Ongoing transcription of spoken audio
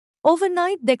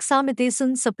Overnight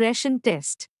Dexamethasone Suppression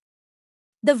Test.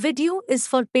 The video is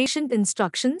for patient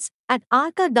instructions at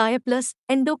Arka Diaplus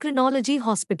Endocrinology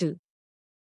Hospital.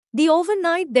 The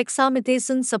overnight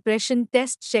dexamethasone suppression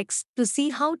test checks to see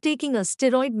how taking a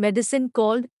steroid medicine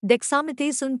called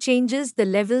dexamethasone changes the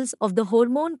levels of the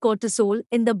hormone cortisol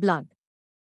in the blood.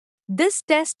 This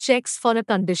test checks for a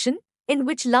condition in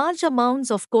which large amounts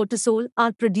of cortisol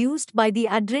are produced by the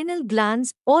adrenal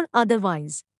glands or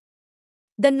otherwise.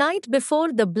 The night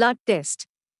before the blood test,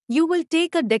 you will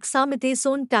take a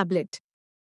dexamethasone tablet,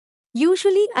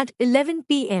 usually at 11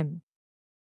 p.m.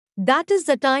 That is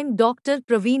the time Dr.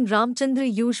 Praveen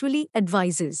Ramachandra usually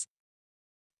advises.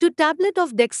 2 tablet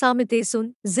of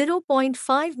dexamethasone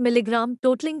 0.5 mg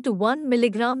totaling to 1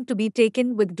 mg to be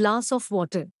taken with glass of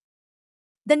water.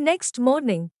 The next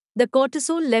morning, the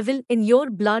cortisol level in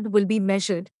your blood will be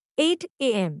measured 8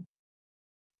 a.m.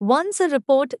 Once a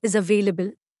report is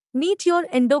available, meet your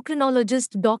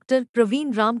endocrinologist Dr.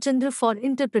 Praveen Ramachandra for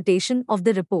interpretation of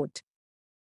the report.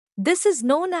 This is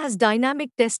known as dynamic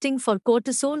testing for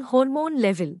cortisol hormone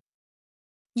level,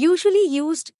 usually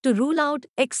used to rule out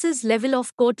excess level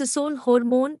of cortisol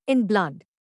hormone in blood.